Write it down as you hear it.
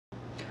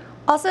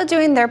Also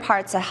doing their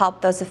part to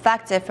help those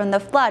affected from the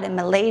flood in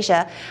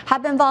Malaysia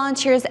have been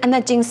volunteers and the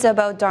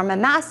Jingsobo Dharma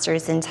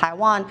Masters in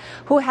Taiwan,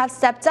 who have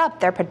stepped up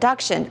their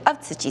production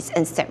of Tzu-Chi's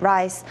instant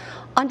rice.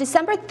 On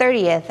December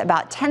 30th,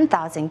 about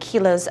 10,000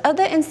 kilos of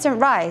the instant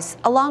rice,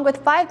 along with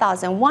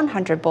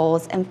 5,100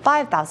 bowls and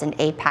 5,000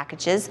 aid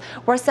packages,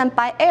 were sent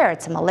by air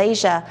to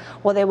Malaysia,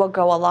 where they will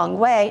go a long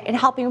way in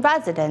helping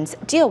residents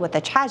deal with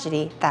the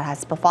tragedy that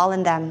has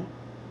befallen them.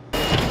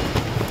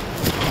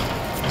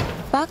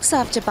 Box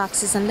after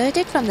box is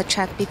unloaded from the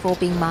truck before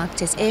being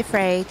marked as air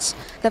freight.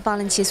 The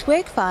volunteers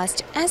work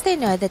fast as they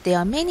know that there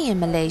are many in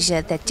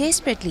Malaysia that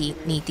desperately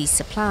need these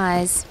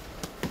supplies.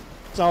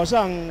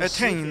 At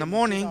 10 in the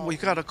morning, we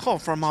got a call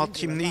from our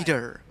team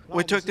leader.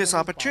 We took this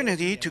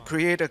opportunity to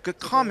create a good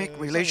karmic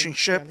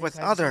relationship with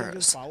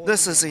others.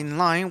 This is in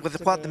line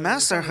with what the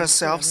Master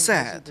herself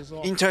said,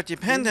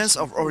 interdependence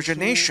of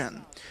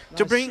origination,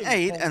 to bring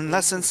aid and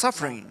lessen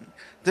suffering.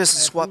 This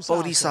is what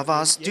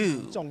Bodhisattvas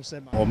do.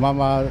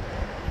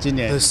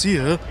 This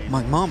year,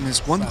 my mom is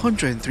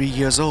 103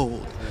 years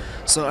old,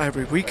 so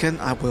every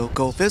weekend I will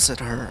go visit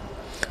her.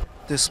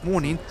 This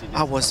morning,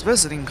 I was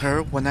visiting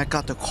her when I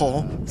got the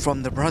call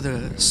from the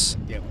brothers.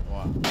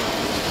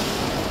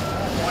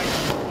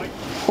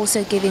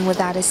 Also giving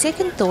without a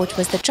second thought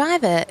was the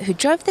driver who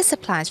drove the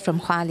supplies from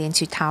Hualien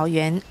to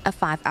Taoyuan, a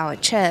 5-hour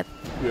trip.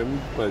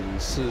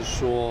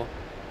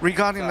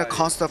 Regarding the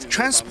cost of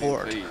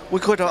transport, we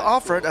could have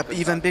offered an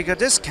even bigger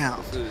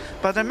discount,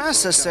 but the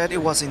Master said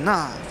it was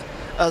enough,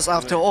 as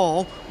after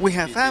all, we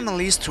have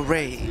families to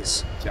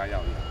raise.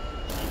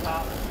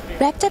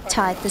 Wrapped up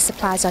tight, the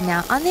supplies are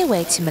now on their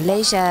way to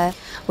Malaysia,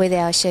 where they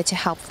are sure to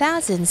help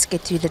thousands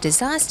get through the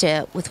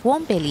disaster with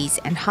warm bellies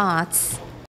and hearts.